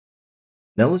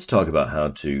Now let's talk about how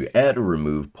to add or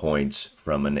remove points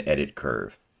from an edit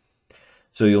curve.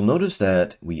 So you'll notice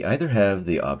that we either have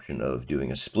the option of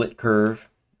doing a split curve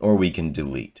or we can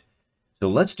delete. So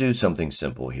let's do something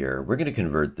simple here. We're going to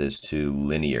convert this to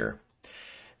linear.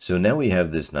 So now we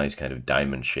have this nice kind of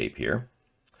diamond shape here.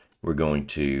 We're going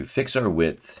to fix our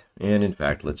width, and in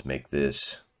fact let's make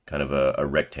this kind of a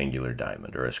rectangular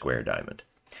diamond or a square diamond.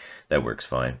 That works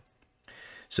fine.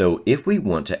 So if we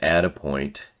want to add a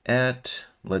point at,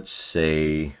 let's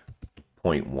say,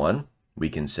 point 1, we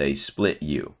can say split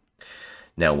U.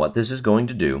 Now what this is going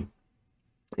to do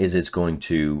is it's going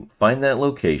to find that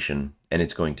location and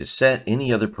it's going to set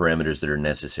any other parameters that are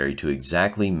necessary to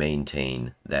exactly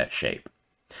maintain that shape.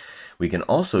 We can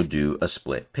also do a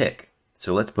split pick.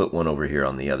 So let's put one over here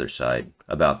on the other side,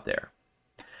 about there.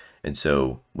 And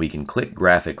so we can click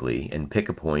graphically and pick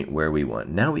a point where we want.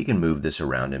 Now we can move this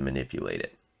around and manipulate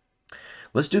it.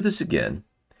 Let's do this again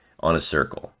on a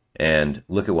circle and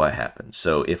look at what happens.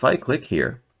 So if I click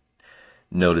here,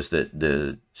 notice that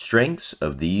the strengths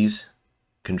of these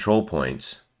control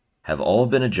points have all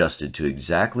been adjusted to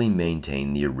exactly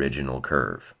maintain the original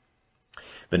curve.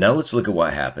 But now let's look at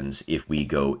what happens if we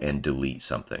go and delete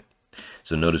something.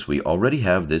 So notice we already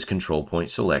have this control point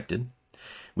selected.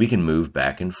 We can move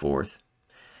back and forth,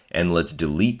 and let's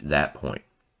delete that point.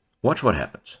 Watch what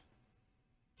happens.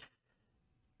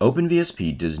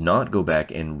 OpenVSP does not go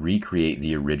back and recreate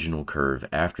the original curve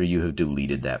after you have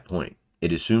deleted that point.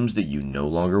 It assumes that you no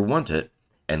longer want it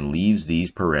and leaves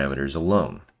these parameters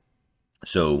alone.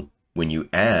 So when you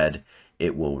add,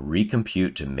 it will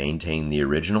recompute to maintain the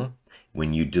original.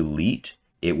 When you delete,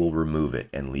 it will remove it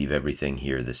and leave everything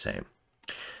here the same.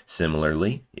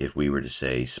 Similarly, if we were to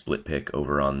say split pick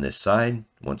over on this side,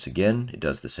 once again, it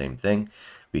does the same thing.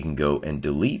 We can go and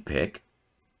delete pick,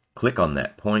 click on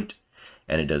that point,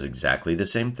 and it does exactly the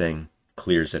same thing,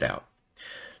 clears it out.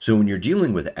 So when you're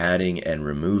dealing with adding and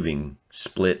removing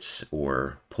splits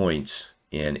or points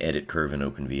in Edit Curve and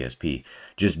OpenVSP,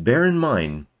 just bear in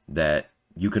mind that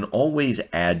you can always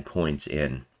add points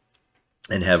in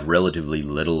and have relatively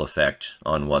little effect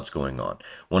on what's going on.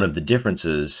 One of the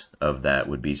differences of that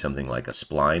would be something like a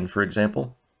spline, for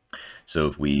example. So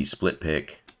if we split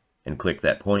pick and click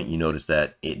that point, you notice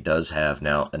that it does have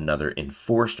now another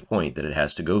enforced point that it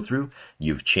has to go through.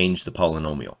 You've changed the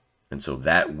polynomial, and so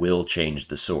that will change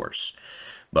the source.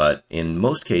 But in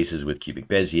most cases with cubic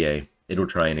Bezier, it'll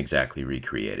try and exactly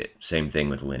recreate it. Same thing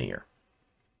with linear.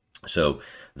 So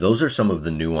those are some of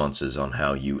the nuances on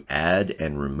how you add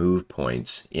and remove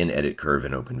points in Edit Curve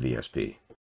and OpenVSP.